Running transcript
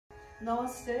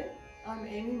Namaste, I'm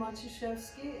Amy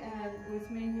Maciszewski, and with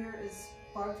me here is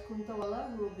Paarth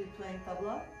Kuntawala, who will be playing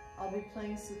tabla. I'll be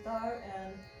playing sitar,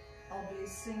 and I'll be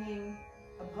singing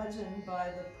a bhajan by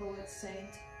the poet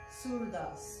saint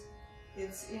Surdas.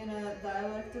 It's in a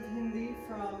dialect of Hindi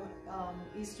from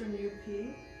eastern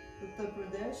UP, Uttar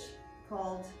Pradesh,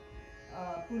 called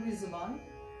Puri Zaban.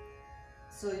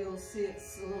 So you'll see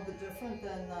it's a little bit different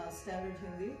than standard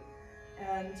Hindi.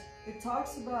 And it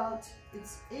talks about,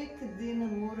 it's Ek Din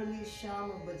Murali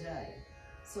Sham Bajai.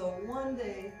 So one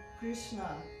day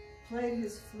Krishna played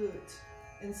his flute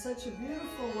in such a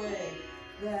beautiful way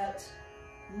that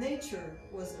nature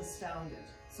was astounded.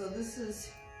 So this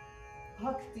is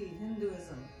Bhakti,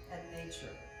 Hinduism, and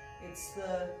nature. It's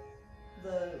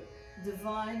the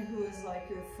divine who is like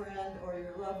your friend or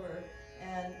your lover,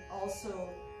 and also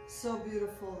so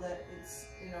beautiful that it's,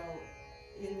 you know,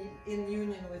 in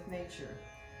union with nature.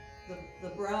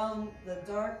 The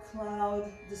dark cloud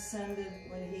descended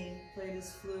when he played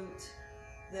his flute.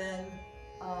 Then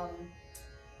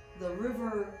the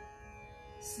river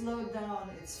slowed down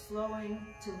its flowing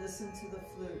to listen to the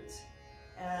flute.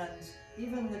 And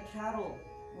even the cattle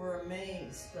were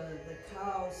amazed. The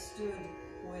cow stood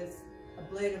with a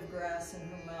blade of grass in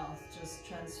her mouth, just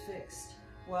transfixed,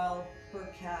 while her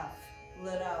calf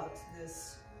let out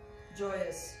this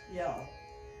joyous yell.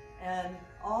 And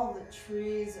all the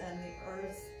trees and the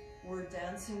earth were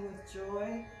dancing with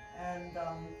joy, and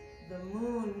the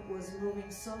moon was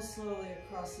moving so slowly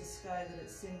across the sky that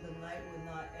it seemed the night would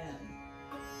not end.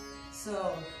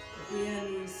 So at the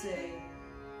end we say,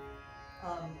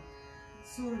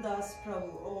 Surdas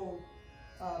Prabhu,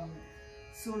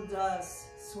 Surdas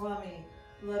Swami,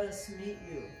 let us meet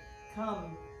you.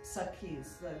 Come,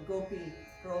 Sakhis, the Gopi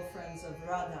girlfriends of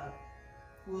Radha,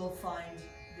 will find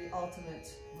the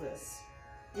ultimate bliss.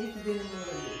 Ek din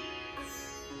murali.